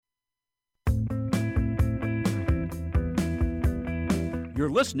You're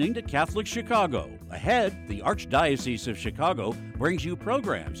listening to Catholic Chicago. Ahead, the Archdiocese of Chicago brings you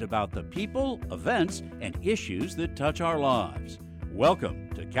programs about the people, events, and issues that touch our lives. Welcome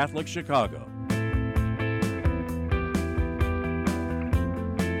to Catholic Chicago.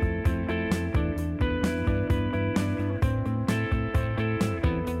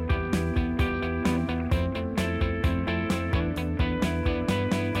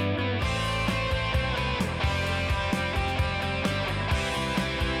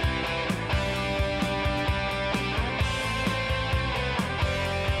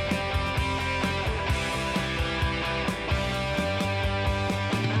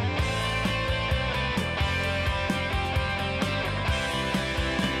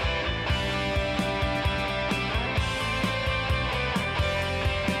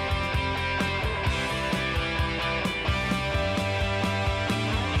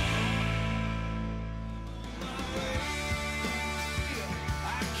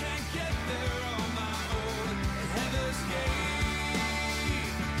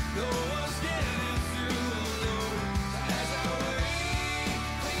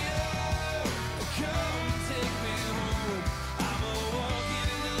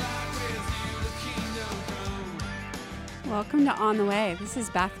 Welcome to On the Way. This is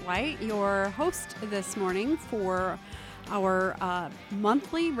Beth White, your host this morning for our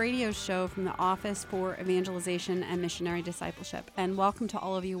monthly radio show from the Office for Evangelization and Missionary Discipleship. And welcome to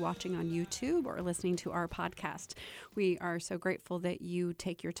all of you watching on YouTube or listening to our podcast. We are so grateful that you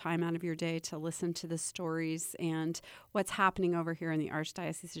take your time out of your day to listen to the stories and what's happening over here in the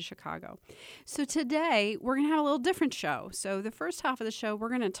Archdiocese of Chicago. So today, we're going to have a little different show. So the first half of the show, we're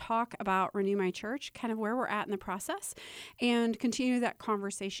going to talk about Renew My Church, kind of where we're at in the process, and continue that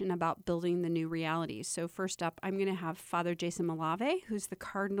conversation about building the new realities. So first up, I'm going to have Father Jason Malave, who's the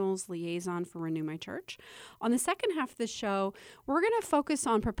Cardinals liaison for Renew My Church. On the second half of the show, we're going to focus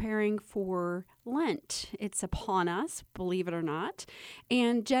on preparing for Lent. It's upon us, believe it or not.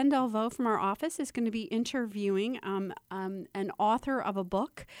 And Jen Delvaux from our office is going to be interviewing an author of a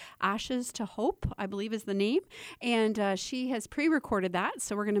book, Ashes to Hope, I believe is the name. And she has pre-recorded that,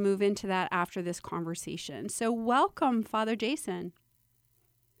 so we're going to move into that after this conversation. So welcome, Father Jason.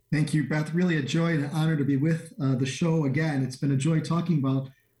 Thank you, Beth. Really a joy and an honor to be with the show again. It's been a joy talking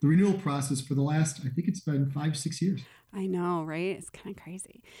about the renewal process for the last, I think it's been 5-6 years. I know, right? It's kind of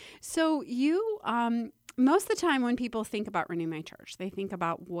crazy. So you, most of the time when people think about Renew My Church, they think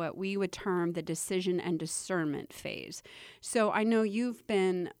about what we would term the decision and discernment phase. So I know you've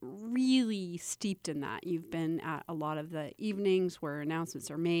been really steeped in that. You've been at a lot of the evenings where announcements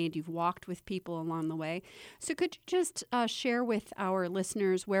are made. You've walked with people along the way. So could you just share with our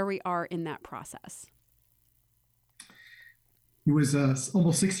listeners where we are in that process? It was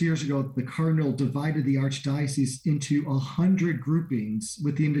almost 6 years ago, the Cardinal divided the Archdiocese into 100 groupings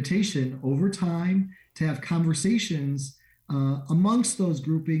with the invitation over time to have conversations amongst those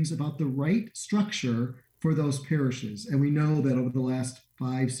groupings about the right structure for those parishes. And we know that over the last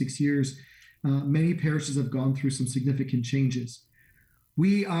 5-6 years, many parishes have gone through some significant changes.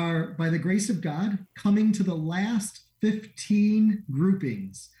 We are, by the grace of God, coming to the last 15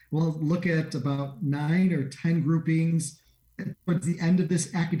 groupings. We'll look at about 9 or 10 groupings towards the end of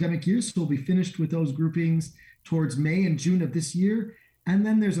this academic year. So we'll be finished with those groupings towards May and June of this year. And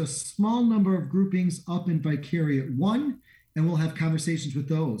then there's a small number of groupings up in Vicariate 1, and we'll have conversations with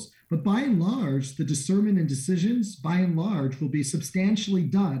those. But by and large, the discernment and decisions, by and large, will be substantially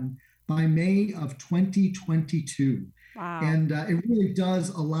done by May of 2022. Wow. And it really does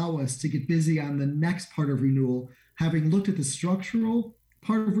allow us to get busy on the next part of renewal. Having looked at the structural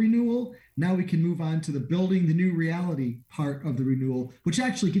part of renewal, now we can move on to the building the new reality part of the renewal, which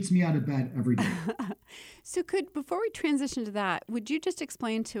actually gets me out of bed every day. So before we transition to that, would you just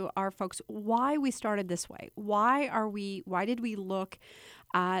explain to our folks why we started this way? Why did we look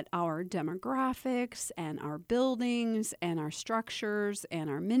at our demographics and our buildings and our structures and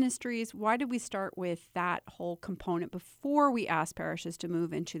our ministries? Why did we start with that whole component before we asked parishes to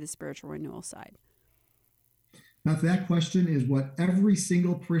move into the spiritual renewal side? Now, that question is what every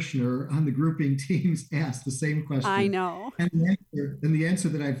single parishioner on the grouping teams asked the same question. I know. And the answer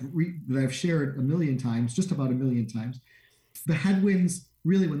that I've shared a million times, just about a million times, the headwinds,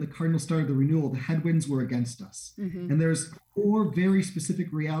 really when the Cardinal started the renewal, the headwinds were against us. Mm-hmm. And there's 4 very specific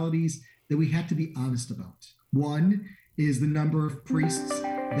realities that we have to be honest about. One is the number of priests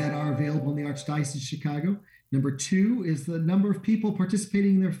that are available in the Archdiocese of Chicago. Number 2 is the number of people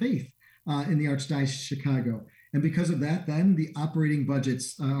participating in their faith in the Archdiocese of Chicago. And because of that, then the operating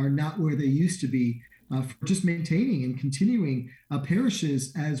budgets are not where they used to be for just maintaining and continuing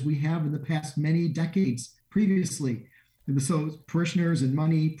parishes as we have in the past many decades previously. So parishioners and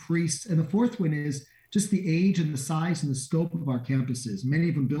money, priests. And the fourth one is just the age and the size and the scope of our campuses. Many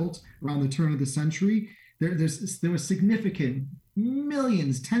of them built around the turn of the century. There was significant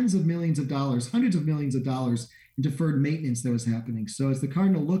millions, tens of millions of dollars, hundreds of millions of dollars in deferred maintenance that was happening. So as the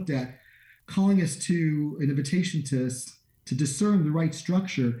Cardinal looked at calling us to an invitation to discern the right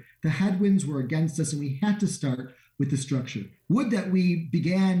structure, the headwinds were against us, and we had to start with the structure. Would that we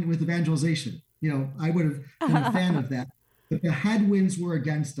began with evangelization. I would have been a fan of that. But the headwinds were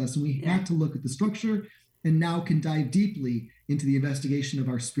against us, and we had to look at the structure, and now can dive deeply into the investigation of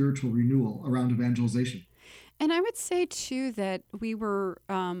our spiritual renewal around evangelization. And I would say, too, that we were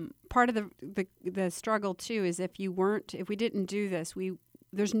part of the struggle, too, is if we didn't do this,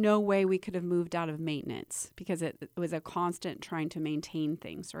 there's no way we could have moved out of maintenance, because it was a constant trying to maintain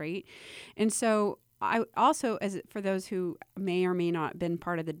things, right? And so I also, for those who may or may not have been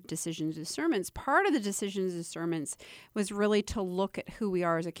part of the Decisions of Sermons, part of the Decisions of Sermons was really to look at who we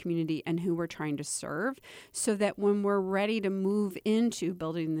are as a community and who we're trying to serve, so that when we're ready to move into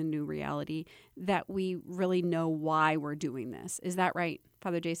building the new reality, that we really know why we're doing this. Is that right,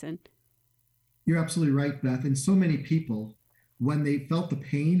 Father Jason? You're absolutely right, Beth. And so many people, when they felt the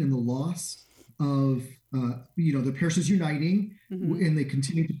pain and the loss of, the parishes uniting, and they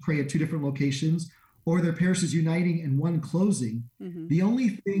continued to pray at two different locations, or their parishes uniting and one closing, the only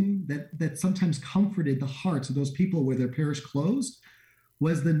thing that sometimes comforted the hearts of those people where their parish closed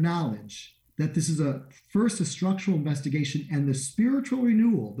was the knowledge that this is first a structural investigation, and the spiritual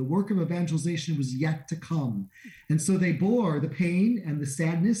renewal, the work of evangelization, was yet to come. And so they bore the pain and the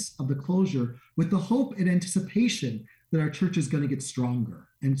sadness of the closure with the hope and anticipation that our church is going to get stronger.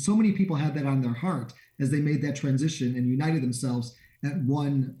 And so many people had that on their heart as they made that transition and united themselves at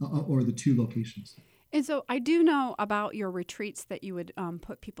one or the two locations. And so I do know about your retreats that you would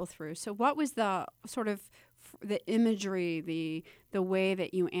put people through. So what was the sort of the imagery, the way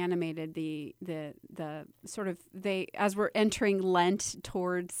that you animated the sort of as we're entering Lent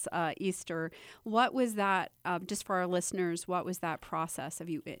towards Easter? What was that, just for our listeners, what was that process have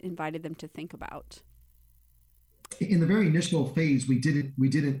you invited them to think about? In the very initial phase, we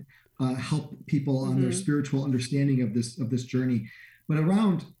didn't help people on their spiritual understanding of this journey, but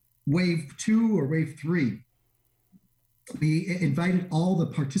around wave 2 or wave 3, we invited all the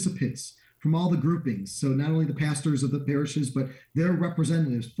participants from all the groupings. So not only the pastors of the parishes, but their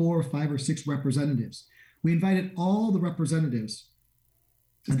representatives, 4 or 5 or 6 representatives. We invited all the representatives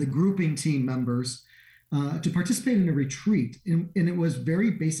and the grouping team members to participate in a retreat. And it was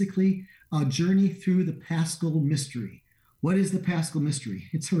very basically a journey through the Paschal mystery. What is the Paschal mystery?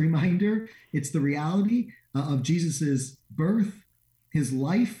 It's a reminder, it's the reality of Jesus's birth, his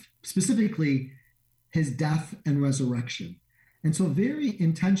life, specifically his death and resurrection. And so very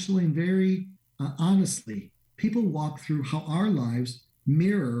intentionally and very honestly, people walk through how our lives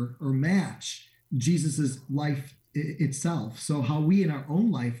mirror or match Jesus's life itself. So how we in our own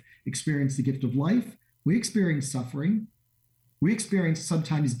life experience the gift of life, we experience suffering, we experience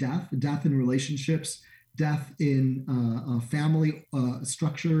sometimes death in relationships, death in family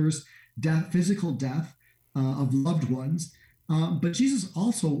structures, physical death of loved ones. But Jesus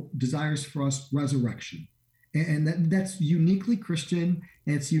also desires for us resurrection. And that's uniquely Christian,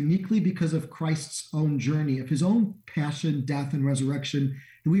 and it's uniquely because of Christ's own journey, of his own passion, death, and resurrection,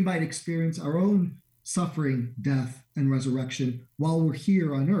 that we might experience our own suffering, death, and resurrection while we're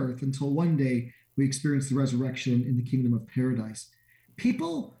here on earth, until one day we experience the resurrection in the kingdom of paradise.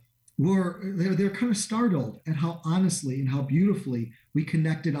 People they're kind of startled at how honestly and how beautifully we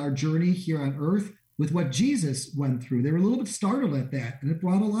connected our journey here on earth with what Jesus went through. They were a little bit startled at that, and it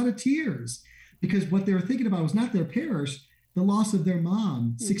brought a lot of tears, because what they were thinking about was not their parish, the loss of their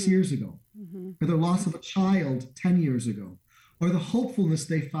mom 6 years ago, or the loss of a child 10 years ago, or the hopefulness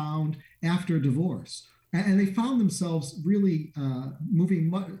they found after a divorce. And they found themselves really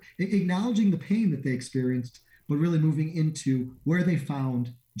acknowledging the pain that they experienced, but really moving into where they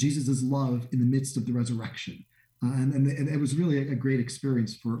found Jesus's love in the midst of the resurrection. And it was really a great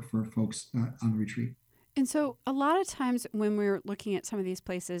experience for folks on the retreat. And so a lot of times when we're looking at some of these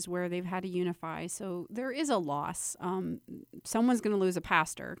places where they've had to unify, so there is a loss. Someone's going to lose a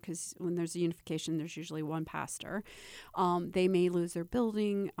pastor, because when there's a unification, there's usually one pastor. They may lose their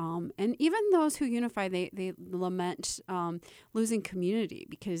building. And even those who unify, they lament losing community,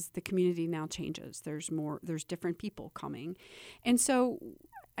 because the community now changes. There's different people coming. And so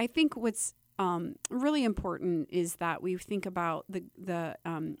I think what's really important is that we think about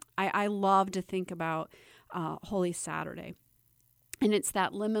I love to think about Holy Saturday. And it's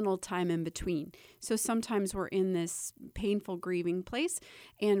that liminal time in between. So sometimes we're in this painful grieving place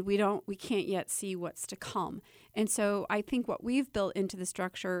and we can't yet see what's to come. And so I think what we've built into the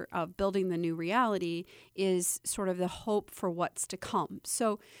structure of building the new reality is sort of the hope for what's to come.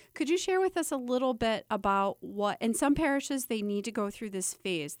 So could you share with us a little bit about what, in some parishes, they need to go through this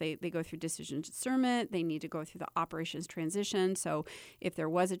phase. They go through decision discernment. They need to go through the operations transition. So if there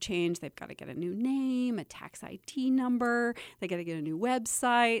was a change, they've got to get a new name, a tax ID number. They got to get a new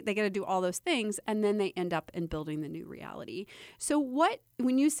website. They got to do all those things. And then they end up in building the new reality. So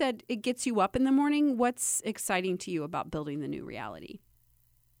when you said it gets you up in the morning, what's exciting to you about building the new reality?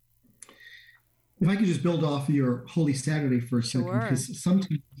 If I could just build off of your Holy Saturday for a second, because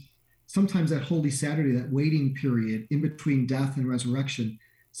sometimes that Holy Saturday, that waiting period in between death and resurrection,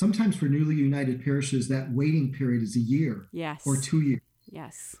 sometimes for newly united parishes, that waiting period is a year or 2 years.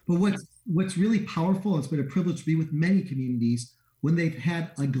 Yes. But what's really powerful, it's been a privilege to be with many communities when they've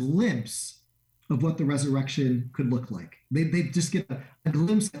had a glimpse of what the resurrection could look like. They just get a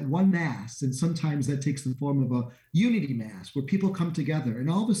glimpse at one Mass, and sometimes that takes the form of a unity Mass where people come together, and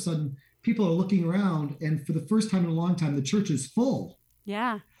all of a sudden people are looking around, and for the first time in a long time, the church is full.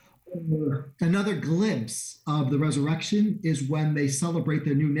 Yeah. Another glimpse of the resurrection is when they celebrate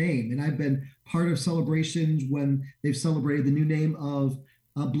their new name. And I've been part of celebrations when they've celebrated the new name of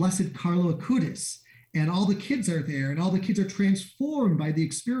Blessed Carlo Acutis. And all the kids are there, and all the kids are transformed by the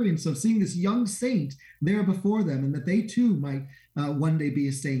experience of seeing this young saint there before them, and that they too might one day be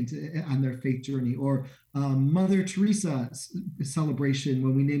a saint on their faith journey. Or Mother Teresa's celebration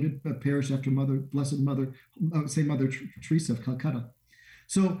when we named a parish after Blessed Mother Teresa of Calcutta.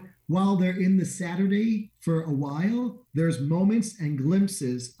 So while they're in the Saturday for a while, there's moments and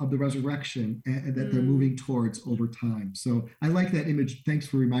glimpses of the resurrection that they're moving towards over time. So I like that image. Thanks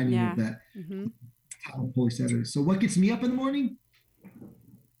for reminding me of that. Mm-hmm. Holy Saturday. So what gets me up in the morning?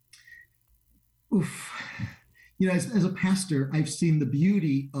 As a pastor, I've seen the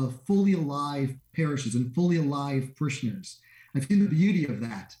beauty of fully alive parishes and fully alive parishioners. I've seen the beauty of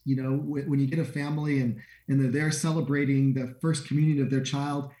that. When you get a family and they're there celebrating the first communion of their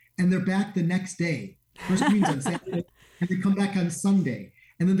child, and they're back the next day. First communion's on Saturday, and they come back on Sunday,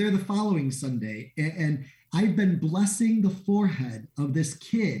 and then they're the following Sunday. And I've been blessing the forehead of this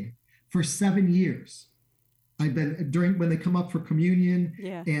kid for 7 years. I've been when they come up for communion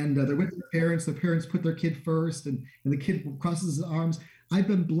and they're with their parents, the parents put their kid first and the kid crosses his arms. I've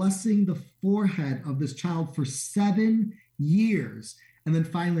been blessing the forehead of this child for 7 years. And then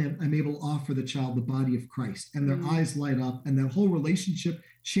finally, I'm able to offer the child the body of Christ, and their eyes light up, and that whole relationship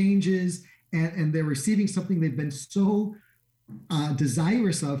changes, and they're receiving something they've been so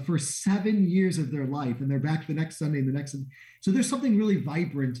desirous of for 7 years of their life, and they're back the next Sunday and the next Sunday. So there's something really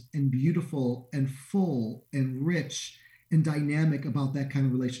vibrant and beautiful and full and rich and dynamic about that kind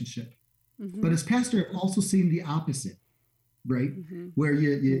of relationship. Mm-hmm. But as pastor, I've also seen the opposite, right? Mm-hmm. Where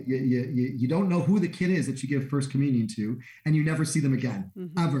you don't know who the kid is that you give first communion to, and you never see them again,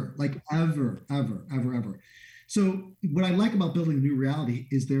 ever. So what I like about building a new reality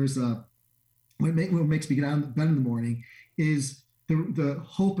is there's what makes me get out of bed in the morning is the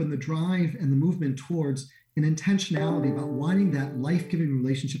hope and the drive and the movement towards an intentionality about wanting that life-giving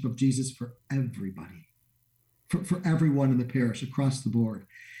relationship of Jesus for everybody, for everyone in the parish across the board,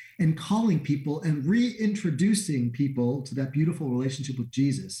 and calling people and reintroducing people to that beautiful relationship with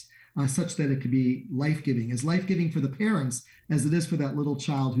Jesus, such that it could be life-giving, as life-giving for the parents as it is for that little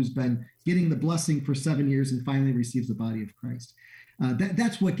child who's been getting the blessing for 7 years and finally receives the body of Christ.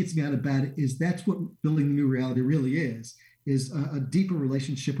 That's what gets me out of bed. That's what building the new reality really is a deeper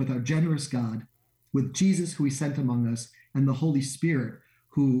relationship with our generous God, with Jesus, who he sent among us, and the Holy Spirit,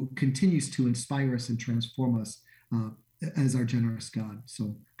 who continues to inspire us and transform us as our generous God.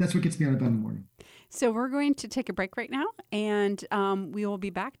 So that's what gets me out of bed in the morning. So we're going to take a break right now, and we will be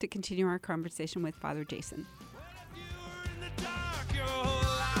back to continue our conversation with Father Jason.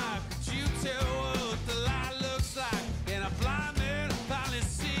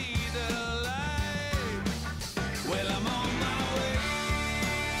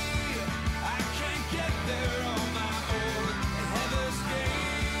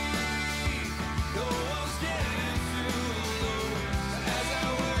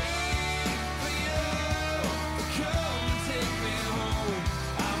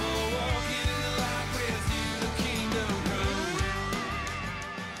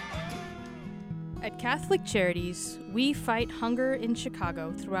 At Catholic Charities, we fight hunger in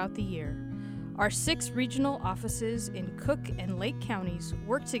Chicago throughout the year. Our 6 regional offices in Cook and Lake counties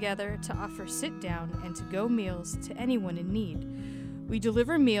work together to offer sit-down and to-go meals to anyone in need. We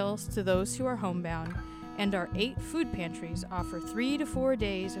deliver meals to those who are homebound, and our 8 food pantries offer 3 to 4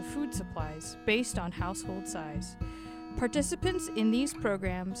 days of food supplies based on household size. Participants in these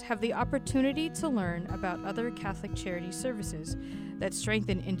programs have the opportunity to learn about other Catholic charity services that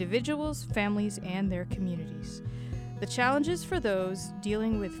strengthen individuals, families, and their communities. The challenges for those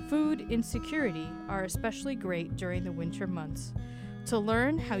dealing with food insecurity are especially great during the winter months. To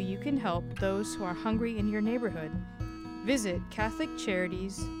learn how you can help those who are hungry in your neighborhood, visit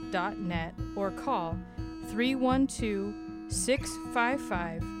CatholicCharities.net or call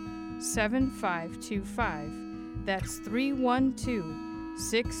 312-655-7525. That's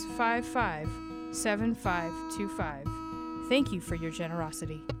 312-655-7525. Thank you for your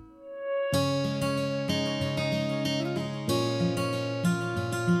generosity.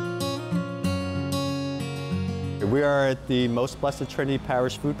 We are at the Most Blessed Trinity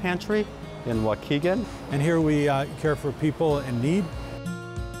Parish Food Pantry in Waukegan. And here we care for people in need.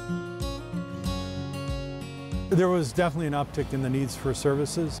 There was definitely an uptick in the needs for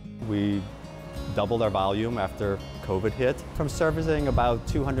services. We doubled our volume after COVID hit, from servicing about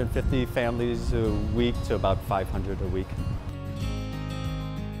 250 families a week to about 500 a week.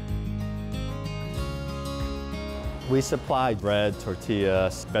 We supply bread,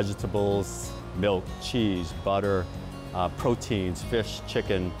 tortillas, vegetables, milk, cheese, butter, proteins, fish,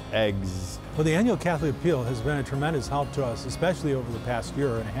 chicken, eggs. Well, the annual Catholic Appeal has been a tremendous help to us, especially over the past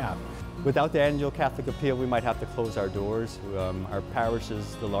year and a half. Without the annual Catholic Appeal, we might have to close our doors. Our parish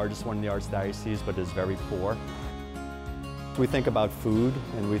is the largest one in the Archdiocese, but is very poor. We think about food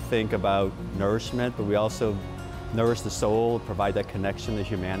and we think about nourishment, but we also nourish the soul, provide that connection to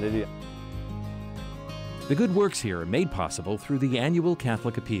humanity. The good works here are made possible through the annual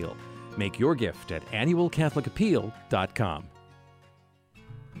Catholic Appeal. Make your gift at annualcatholicappeal.com.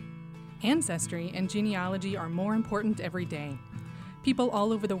 Ancestry and genealogy are more important every day. People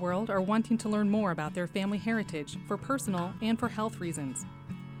all over the world are wanting to learn more about their family heritage for personal and for health reasons.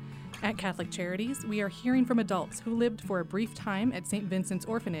 At Catholic Charities, we are hearing from adults who lived for a brief time at St. Vincent's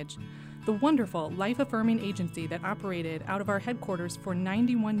Orphanage, the wonderful life-affirming agency that operated out of our headquarters for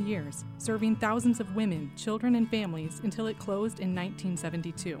 91 years, serving thousands of women, children, and families until it closed in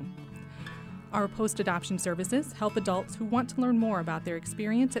 1972. Our post-adoption services help adults who want to learn more about their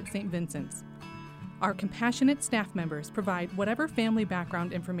experience at St. Vincent's. Our compassionate staff members provide whatever family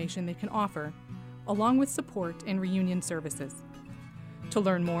background information they can offer, along with support and reunion services. To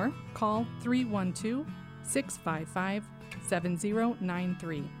learn more, call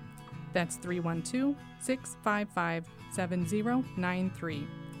 312-655-7093. That's 312-655-7093.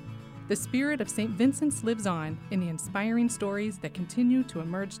 The spirit of St. Vincent's lives on in the inspiring stories that continue to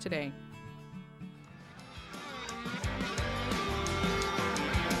emerge today.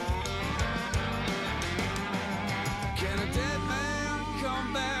 Can a dead man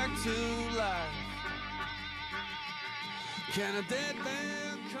come back to life? Can a dead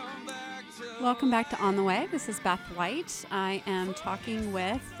man come back to life? Welcome back to On the Way. This is Beth White. I am talking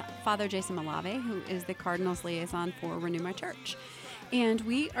with Father Jason Malave, who is the Cardinals liaison for Renew My Church. And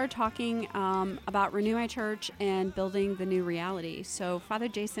we are talking about Renew My Church and building the new reality. So Father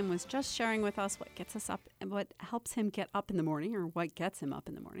Jason was just sharing with us what gets us up and what helps him get up in the morning, or what gets him up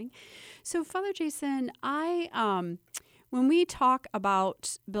in the morning. So Father Jason, when we talk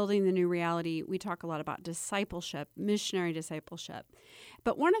about building the new reality, we talk a lot about discipleship, missionary discipleship.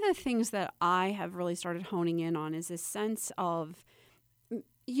 But one of the things that I have really started honing in on is this sense of,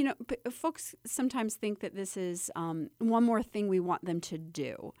 you know, folks sometimes think that this is one more thing we want them to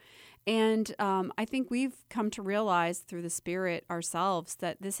do. And I think we've come to realize through the Spirit ourselves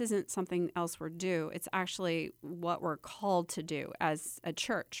that this isn't something else we're due. It's actually what we're called to do as a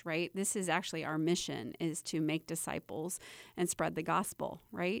church, right? This is actually our mission, is to make disciples and spread the gospel,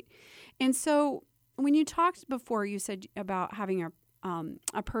 right? And so when you talked before, you said about having a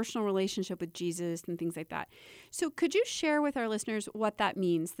personal relationship with Jesus and things like that. So could you share with our listeners what that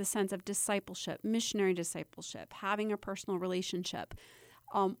means, the sense of discipleship, missionary discipleship, having a personal relationship?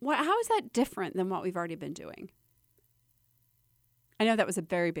 How is that different than what we've already been doing? I know that was a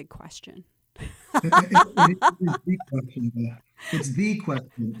very big question. It's the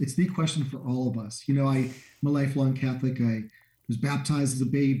question. It's the question for all of us. You know, I'm a lifelong Catholic. I was baptized as a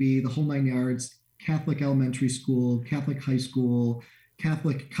baby, the whole 9 yards. Catholic elementary school, Catholic high school,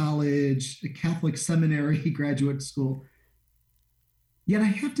 Catholic college, Catholic seminary, graduate school. Yet I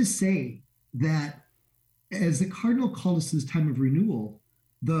have to say that as the Cardinal called us to this time of renewal,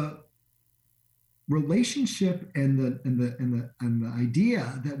 the relationship and the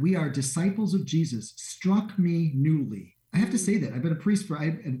idea that we are disciples of Jesus struck me newly. I have to say that. I've been a priest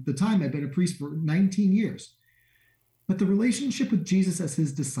at the time, I'd been a priest for 19 years. But the relationship with Jesus as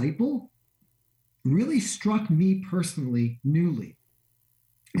his disciple really struck me personally newly.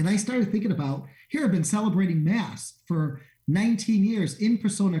 And I started thinking about, here I've been celebrating Mass for 19 years in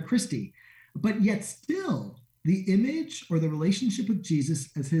persona Christi, but yet still the image or the relationship with Jesus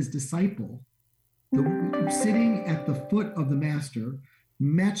as his disciple, sitting at the foot of the Master,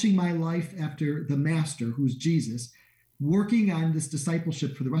 matching my life after the Master, who's Jesus, working on this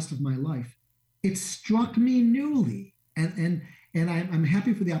discipleship for the rest of my life, it struck me newly. And I'm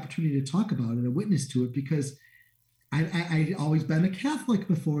happy for the opportunity to talk about it, a witness to it, because I'd always been a Catholic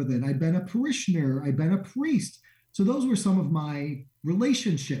before then. I'd been a parishioner. I'd been a priest. So those were some of my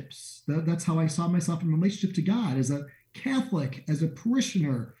relationships. That's how I saw myself in relationship to God, as a Catholic, as a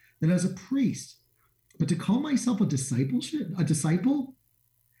parishioner, then as a priest. But to call myself a disciple,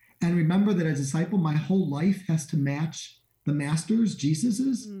 and remember that as a disciple, my whole life has to match the Master's,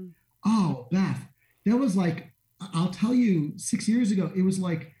 Jesus's. Oh, Beth, that was like, I'll tell you, 6 years ago, it was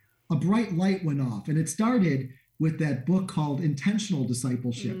like a bright light went off. And it started with that book called Intentional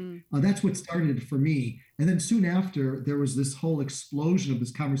Discipleship. That's what started for me. And then soon after, there was this whole explosion of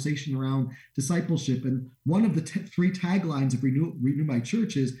this conversation around discipleship. And one of the three taglines of Renew My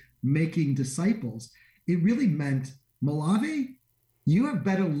Church is making disciples. It really meant, Malave, you have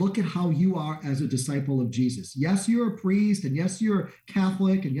better look at how you are as a disciple of Jesus. Yes, you're a priest, and yes, you're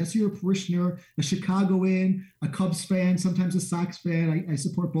Catholic, and yes, you're a parishioner, a Chicagoan, a Cubs fan, sometimes a Sox fan. I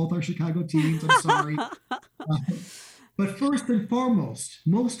support both our Chicago teams. I'm sorry. But first and foremost,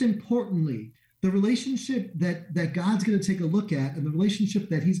 most importantly, the relationship that God's going to take a look at, and the relationship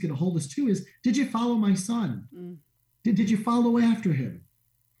that he's going to hold us to, is, did you follow my son? Did you follow after him?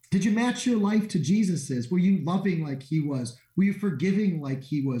 Did you match your life to Jesus's? Were you loving like he was? Were you forgiving like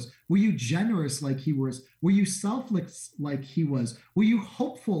he was? Were you generous like he was? Were you selfless like he was? Were you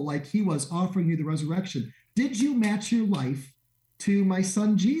hopeful like he was, offering you the resurrection? Did you match your life to my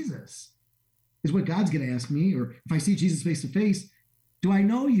son Jesus? Is what God's going to ask me. Or if I see Jesus face to face, do I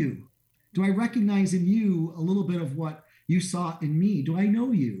know you? Do I recognize in you a little bit of what you saw in me? Do I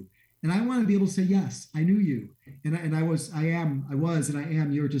know you? And I want to be able to say, yes, I knew you. And I was, and I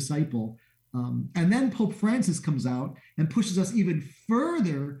am your disciple. And then Pope Francis comes out and pushes us even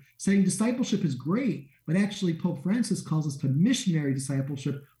further, saying discipleship is great, but actually Pope Francis calls us to missionary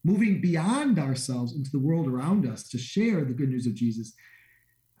discipleship, moving beyond ourselves into the world around us to share the good news of Jesus.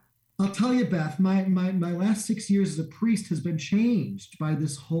 I'll tell you, Beth, my last 6 years as a priest has been changed by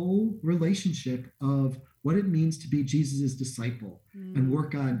this whole relationship of what it means to be Jesus's disciple and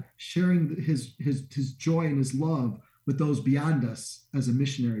work on sharing his joy and his love with those beyond us as a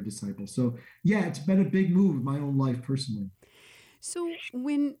missionary disciple. So yeah, it's been a big move in my own life personally. So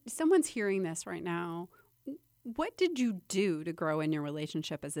when someone's hearing this right now, what did you do to grow in your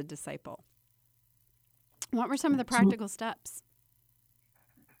relationship as a disciple? What were some of the practical steps?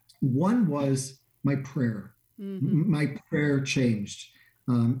 One was my prayer. My prayer changed.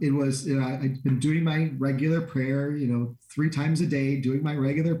 It was, I've been doing my regular prayer, 3 times a day, doing my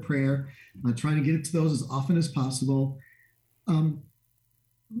regular prayer, trying to get it to those as often as possible.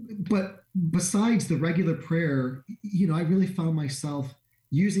 But besides the regular prayer, I really found myself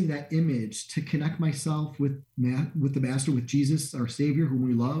using that image to connect myself with the Master, with Jesus, our Savior, whom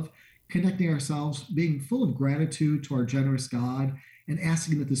we love, connecting ourselves, being full of gratitude to our generous God, and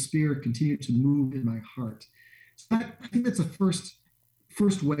asking that the Spirit continue to move in my heart. So I think that's the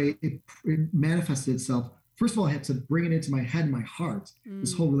first way it manifested itself. First of all, I had to bring it into my head and my heart,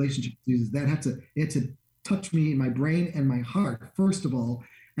 this whole relationship with Jesus. It had to touch me in my brain and my heart, first of all.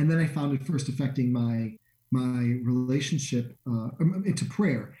 And then I found it first affecting my relationship into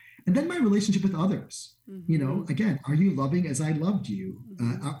prayer. And then my relationship with others. Again, are you loving as I loved you?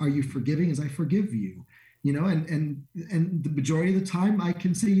 Are you forgiving as I forgive you? And the majority of the time I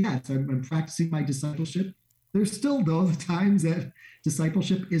can say, yes, I'm practicing my discipleship. There's still, though, the times that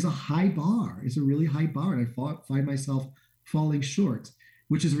discipleship is a high bar. It's a really high bar. And I find myself falling short,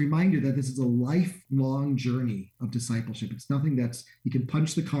 which is a reminder that this is a lifelong journey of discipleship. It's nothing that's, you can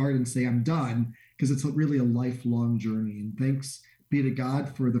punch the card and say, I'm done, because it's really a lifelong journey. And thanks be to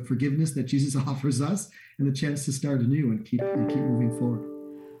God for the forgiveness that Jesus offers us and the chance to start anew and keep moving forward.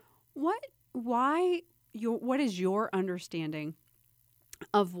 What is your understanding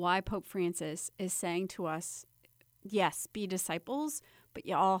of why Pope Francis is saying to us, yes, be disciples, but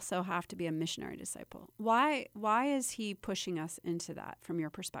you also have to be a missionary disciple? Why is he pushing us into that from your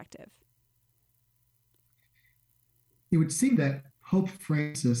perspective? It would seem that Pope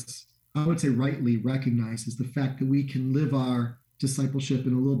Francis, I would say rightly, recognizes the fact that we can live our discipleship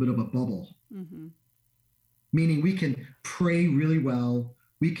in a little bit of a bubble. Meaning we can pray really well,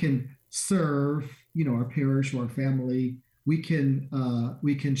 we can serve, our parish or our family,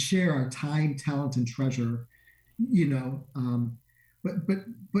 we can share our time, talent, and treasure,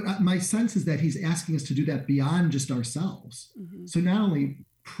 but my sense is that he's asking us to do that beyond just ourselves. Mm-hmm. So not only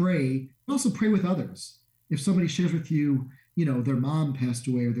pray, but also pray with others. If somebody shares with you, their mom passed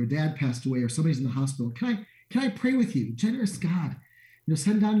away or their dad passed away or somebody's in the hospital, can I pray with you? Generous God,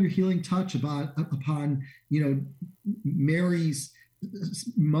 send down your healing touch upon Mary's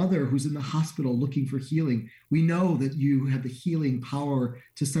mother who's in the hospital looking for healing. We know that you have the healing power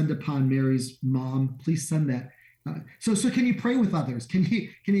to send upon Mary's mom. Please send that. So can you pray with others? Can you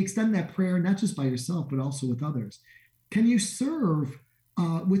extend that prayer not just by yourself but also with others? Can you serve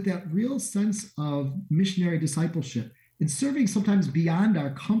with that real sense of missionary discipleship and serving sometimes beyond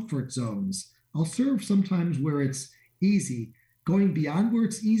our comfort zones? I'll serve sometimes where it's easy, going beyond where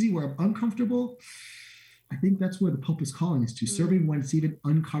it's easy, where I'm uncomfortable. I think that's where the Pope is calling us to, serving when it's even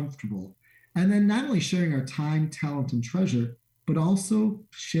uncomfortable. And then not only sharing our time, talent, and treasure, but also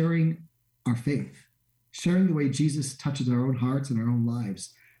sharing our faith, sharing the way Jesus touches our own hearts and our own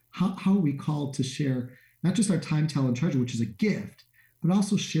lives. How are we called to share not just our time, talent, and treasure, which is a gift, but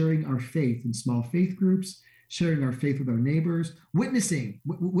also sharing our faith in small faith groups, sharing our faith with our neighbors, witnessing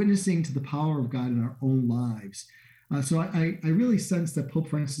to the power of God in our own lives. So I really sense that Pope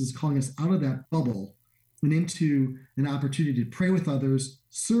Francis is calling us out of that bubble and into an opportunity to pray with others,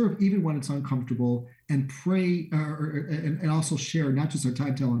 serve even when it's uncomfortable, and pray and also share not just our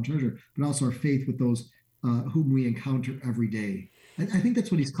time, talent, and treasure, but also our faith with those whom we encounter every day. I think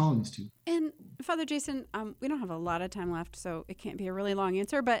that's what he's calling us to. And Father Jason, we don't have a lot of time left, so it can't be a really long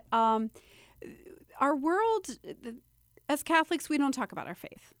answer, but our world, as Catholics, we don't talk about our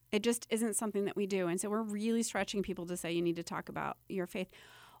faith. It just isn't something that we do. And so we're really stretching people to say you need to talk about your faith.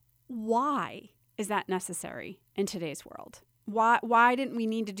 Why is that necessary in today's world? Why didn't we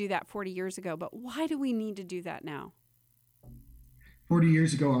need to do that 40 years ago? But why do we need to do that now? 40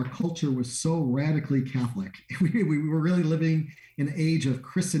 years ago, our culture was so radically Catholic. We were really living in an age of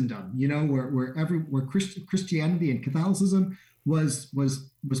Christendom, where Christianity and Catholicism was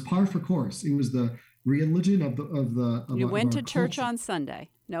par for course. It was the religion of the. You went to church on Sunday.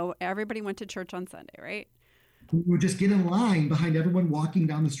 No, everybody went to church on Sunday, right? We would just get in line behind everyone walking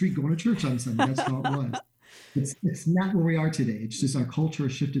down the street going to church on Sunday. That's how it was. It's not where we are today. It's just our culture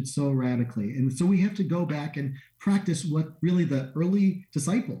has shifted so radically. And so we have to go back and practice what really the early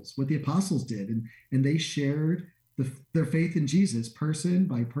disciples, what the apostles did. And they shared their faith in Jesus, person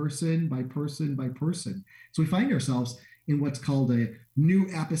by person by person by person. So we find ourselves in what's called a new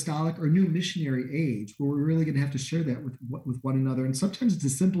apostolic or new missionary age, where we're really going to have to share that with one another. And sometimes it's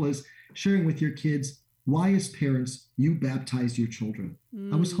as simple as sharing with your kids why, as parents, you baptized your children.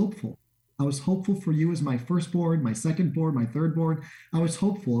 I was hopeful. I was hopeful for you as my firstborn, my secondborn, my thirdborn. I was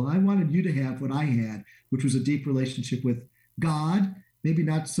hopeful, and I wanted you to have what I had, which was a deep relationship with God, maybe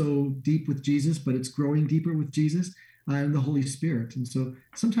not so deep with Jesus, but it's growing deeper with Jesus and the Holy Spirit. And so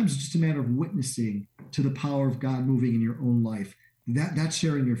sometimes it's just a matter of witnessing to the power of God moving in your own life. That's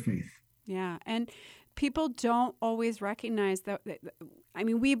sharing your faith. Yeah, and people don't always recognize that. I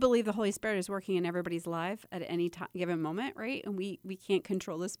mean, we believe the Holy Spirit is working in everybody's life at any given moment, right? And we can't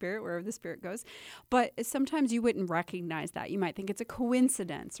control the Spirit wherever the Spirit goes. But sometimes you wouldn't recognize that. You might think it's a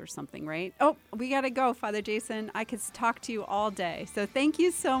coincidence or something, right? Oh, we got to go, Father Jason. I could talk to you all day. So thank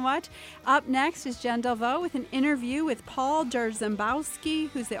you so much. Up next is Jen Delvaux with an interview with Paul Jarzembowski,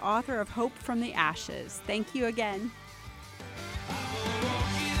 who's the author of Hope from the Ashes. Thank you again.